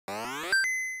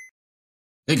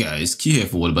Hey guys, Q here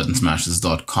for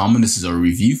WhatButtonSmashers.com, and this is our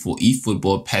review for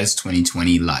eFootball PES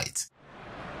 2020 Lite.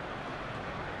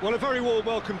 Well, a very warm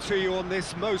welcome to you on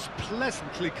this most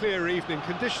pleasantly clear evening.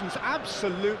 Conditions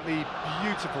absolutely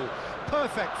beautiful.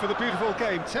 Perfect for the beautiful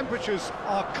game. Temperatures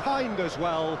are kind as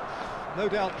well. No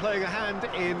doubt playing a hand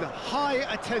in high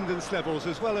attendance levels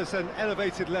as well as an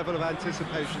elevated level of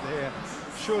anticipation here.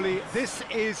 Surely this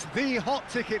is the hot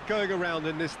ticket going around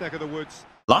in this neck of the woods.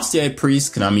 Last year I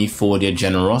praised Konami for their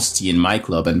generosity in My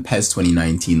Club and PES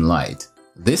 2019 Lite.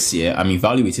 This year I'm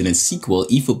evaluating its sequel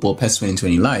eFootball PES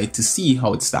 2020 Lite to see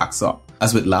how it stacks up.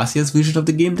 As with last year's version of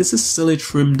the game, this is still a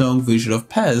trimmed down version of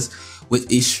PES with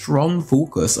a strong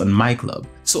focus on My Club.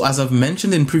 So as I've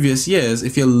mentioned in previous years,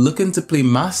 if you're looking to play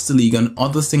Master League and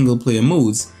other single player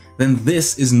modes, then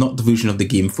this is not the version of the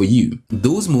game for you.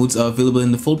 Those modes are available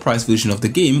in the full price version of the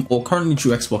game or currently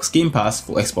through Xbox Game Pass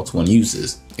for Xbox One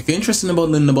users. If you're interested in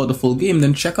learning about the full game,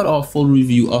 then check out our full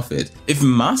review of it. If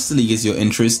Master League is your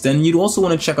interest, then you'd also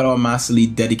want to check out our Master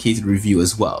League dedicated review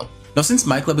as well. Now, since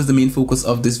My Club is the main focus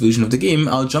of this version of the game,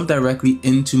 I'll jump directly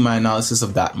into my analysis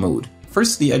of that mode.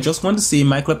 Firstly, I just want to say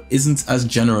My Club isn't as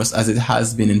generous as it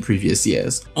has been in previous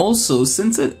years. Also,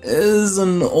 since it is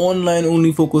an online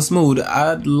only focus mode,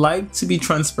 I'd like to be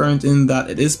transparent in that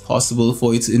it is possible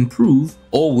for it to improve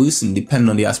or worsen depending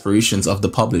on the aspirations of the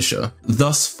publisher.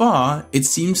 Thus far, it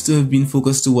seems to have been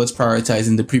focused towards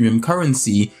prioritizing the premium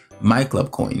currency, My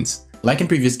Club coins. Like in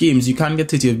previous games, you can get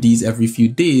 30 of these every few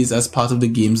days as part of the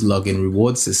game's login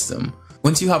reward system.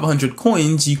 Once you have 100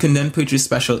 coins, you can then purchase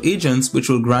special agents which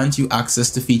will grant you access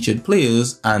to featured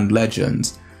players and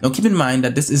legends. Now keep in mind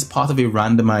that this is part of a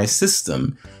randomized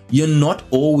system. You're not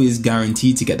always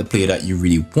guaranteed to get the player that you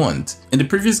really want. In the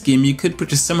previous game, you could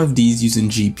purchase some of these using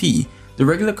GP, the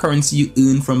regular currency you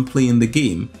earn from playing the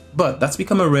game, but that's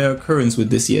become a rare occurrence with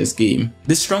this year's game.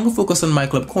 This stronger focus on My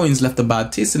Club coins left a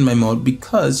bad taste in my mouth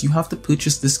because you have to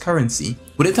purchase this currency.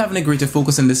 With it having a greater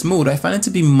focus in this mode, I find it to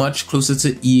be much closer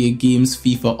to EA Games'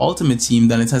 FIFA Ultimate Team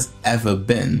than it has ever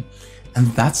been. And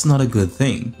that's not a good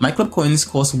thing. My Club coins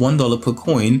cost $1 per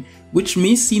coin, which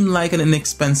may seem like an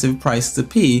inexpensive price to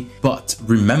pay, but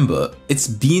remember, it's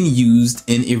being used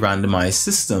in a randomized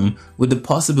system with the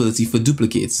possibility for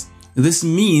duplicates. This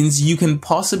means you can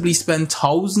possibly spend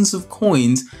thousands of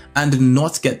coins and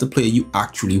not get the player you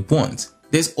actually want.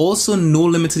 There's also no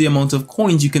limit to the amount of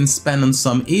coins you can spend on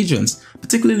some agents,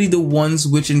 particularly the ones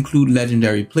which include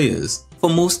legendary players. For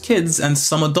most kids and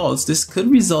some adults, this could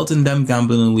result in them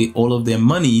gambling away all of their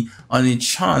money on a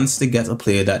chance to get a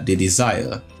player that they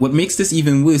desire. What makes this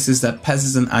even worse is that PES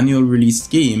is an annual release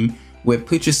game where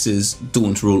purchases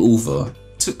don't roll over.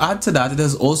 To add to that, it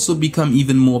has also become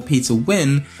even more pay to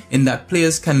win in that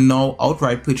players can now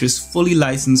outright purchase fully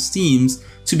licensed teams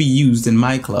to be used in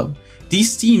My Club.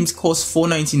 These teams cost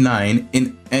 $4.99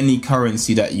 in any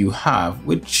currency that you have,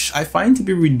 which I find to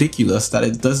be ridiculous that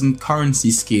it doesn't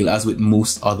currency scale as with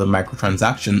most other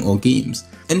microtransaction or games.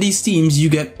 In these teams, you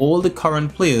get all the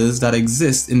current players that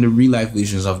exist in the real-life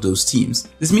versions of those teams.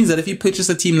 This means that if you purchase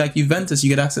a team like Juventus, you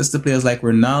get access to players like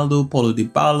Ronaldo, Paulo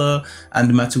Dybala, and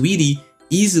Matuidi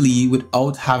easily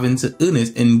without having to earn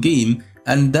it in-game,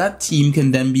 and that team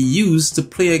can then be used to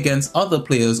play against other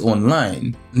players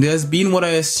online. There's been what I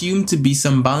assume to be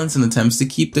some balancing attempts to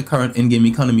keep the current in-game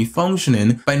economy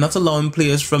functioning by not allowing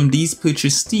players from these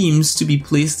purchased teams to be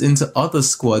placed into other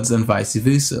squads and vice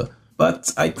versa.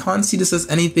 But I can't see this as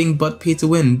anything but pay to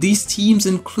win. These teams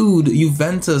include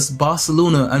Juventus,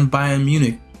 Barcelona, and Bayern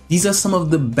Munich. These are some of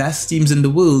the best teams in the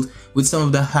world with some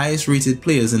of the highest rated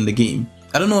players in the game.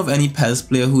 I don't know of any PES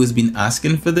player who has been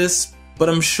asking for this, but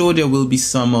I'm sure there will be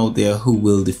some out there who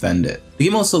will defend it. The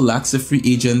game also lacks the free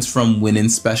agents from winning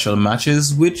special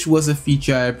matches, which was a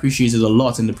feature I appreciated a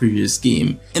lot in the previous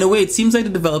game. In a way, it seems like the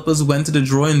developers went to the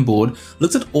drawing board,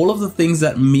 looked at all of the things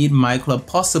that made My Club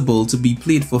possible to be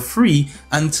played for free,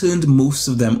 and turned most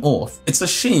of them off. It's a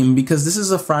shame because this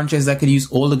is a franchise that could use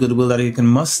all the goodwill that it can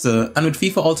muster, and with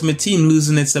FIFA Ultimate Team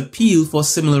losing its appeal for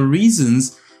similar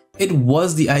reasons, it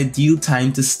was the ideal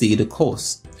time to stay the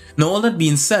course. Now, all that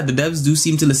being said, the devs do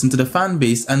seem to listen to the fan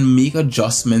base and make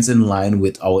adjustments in line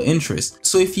with our interests.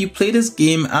 So if you play this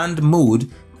game and mode,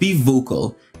 be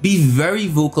vocal. Be very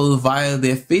vocal via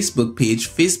their Facebook page,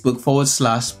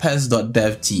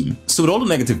 facebook.com/PES.dev team. So with all the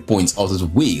negative points out of the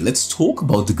way, let's talk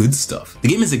about the good stuff. The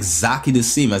game is exactly the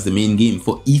same as the main game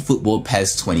for eFootball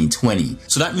PES 2020.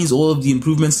 So that means all of the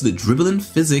improvements to the dribbling,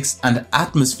 physics, and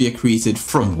atmosphere created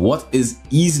from what is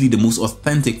easily the most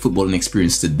authentic footballing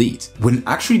experience to date. When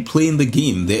actually playing the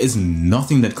game, there is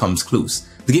nothing that comes close.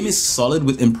 The The game is solid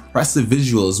with impressive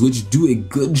visuals which do a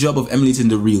good job of emulating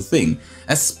the real thing,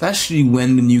 especially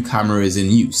when the new camera is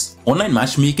in use. Online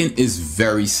matchmaking is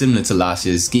very similar to last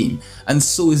year's game, and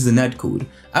so is the netcode.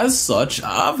 As such,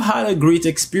 I've had a great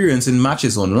experience in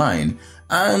matches online,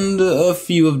 and a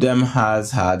few of them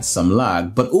has had some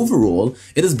lag, but overall,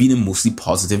 it has been a mostly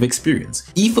positive experience.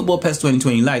 eFootball PES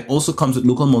 2020 Lite also comes with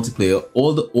local multiplayer,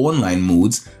 all the online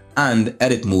modes, and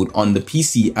edit mode on the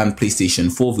PC and PlayStation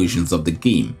 4 versions of the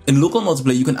game. In local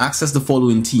multiplayer, you can access the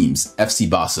following teams: FC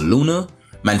Barcelona,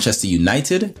 Manchester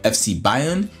United, FC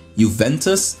Bayern,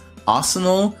 Juventus,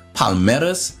 Arsenal,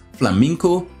 Palmeiras,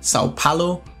 Flamengo, Sao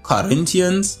Paulo,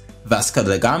 Corinthians, Vasco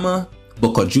da Gama,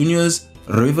 Boca Juniors,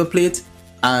 River Plate,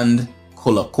 and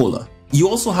Colo-Colo. You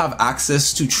also have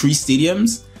access to 3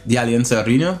 stadiums: the Allianz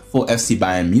Arena for FC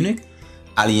Bayern Munich,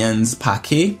 Allianz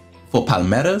Parque for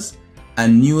Palmeiras,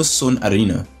 and New Sun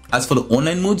Arena. As for the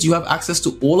online modes, you have access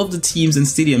to all of the teams and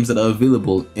stadiums that are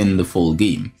available in the full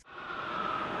game.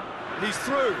 He's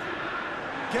through,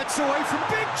 gets away from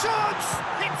big chance,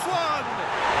 hits one!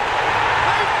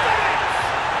 They've done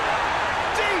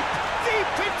it! Deep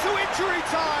into injury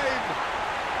time!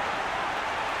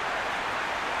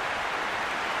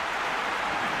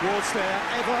 Was there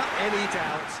ever any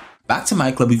doubt? Back to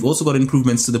my club, we've also got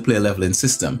improvements to the player leveling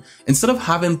system. Instead of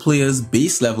having players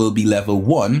base level be level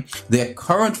 1, their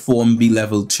current form be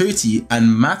level 30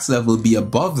 and max level be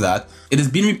above that, it has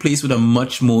been replaced with a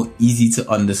much more easy to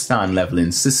understand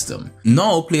leveling system.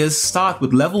 Now players start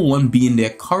with level 1 being their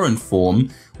current form,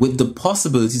 with the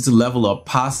possibility to level up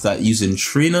past that using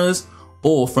trainers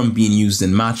or from being used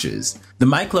in matches. The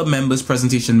My Club members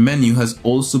presentation menu has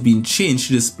also been changed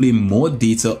to display more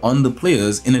data on the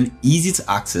players in an easy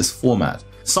to access format.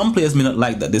 Some players may not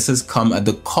like that this has come at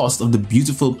the cost of the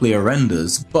beautiful player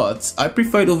renders, but I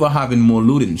prefer it over having more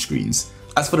loading screens.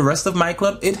 As for the rest of My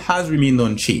Club, it has remained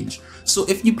unchanged. So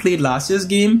if you played last year's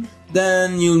game,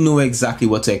 then you'll know exactly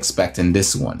what to expect in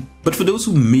this one. But for those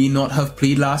who may not have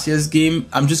played last year's game,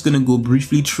 I'm just going to go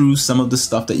briefly through some of the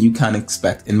stuff that you can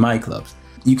expect in My Clubs.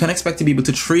 You can expect to be able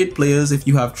to trade players if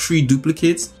you have 3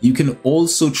 duplicates. You can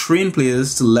also train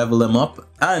players to level them up,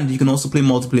 and you can also play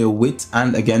multiplayer with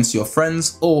and against your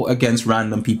friends or against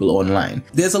random people online.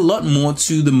 There's a lot more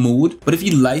to the mode, but if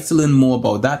you'd like to learn more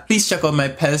about that, please check out my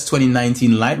PES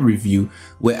 2019 Lite review,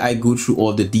 where I go through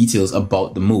all the details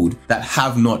about the mode that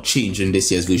have not changed in this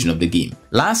year's version of the game.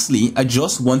 Lastly, I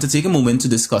just want to take a moment to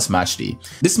discuss Matchday.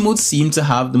 This mode seemed to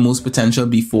have the most potential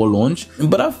before launch,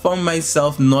 but I found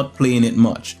myself not playing it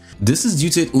much. This is due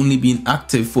to it only being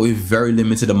active for a very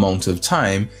limited amount of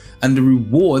time and the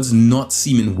rewards not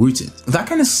seeming worth it. That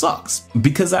kind of sucks,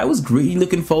 because I was greatly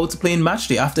looking forward to playing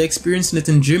Matchday after experiencing it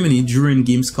in Germany during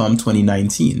Gamescom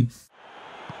 2019.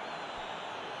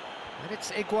 And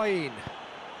it's Higuain.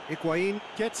 Higuain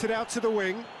gets it out to the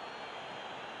wing.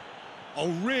 Oh,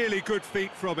 really good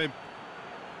feet from him.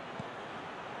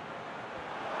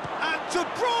 And De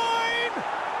Bruyne!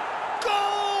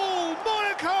 Goal!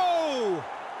 Monaco!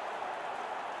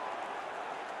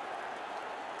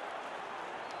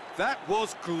 That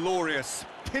was glorious.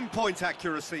 Pinpoint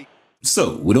accuracy.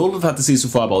 So, with all I've had to say so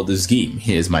far about this game,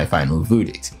 here's my final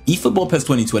verdict. eFootball PES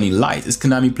 2020 Lite is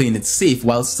Konami playing it safe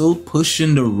while still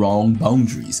pushing the wrong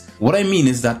boundaries. What I mean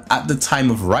is that at the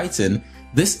time of writing,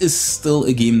 this is still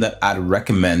a game that I'd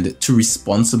recommend to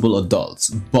responsible adults,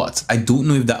 but I don't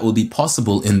know if that will be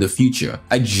possible in the future.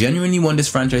 I genuinely want this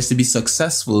franchise to be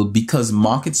successful because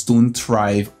markets don't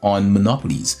thrive on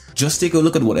monopolies. Just take a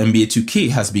look at what NBA 2K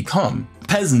has become.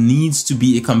 PES needs to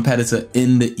be a competitor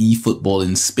in the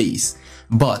eFootballing space,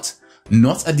 but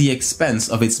not at the expense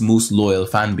of its most loyal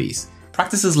fanbase.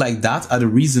 Practices like that are the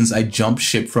reasons I jumped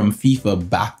ship from FIFA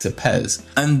back to PES.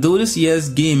 And though this year's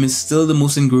game is still the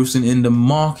most engrossing in the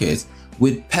market,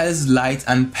 with PES Lite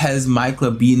and PES My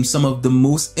Club being some of the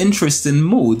most interesting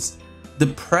modes, the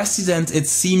precedent it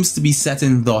seems to be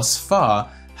setting thus far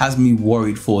has me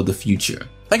worried for the future.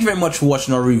 Thank you very much for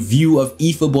watching our review of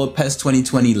eFootball PES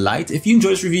 2020 Lite. If you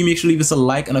enjoyed this review, make sure to leave us a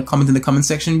like and a comment in the comment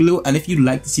section below. And if you'd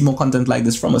like to see more content like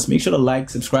this from us, make sure to like,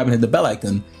 subscribe, and hit the bell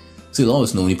icon so you'll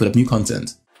always know when we put up new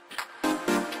content.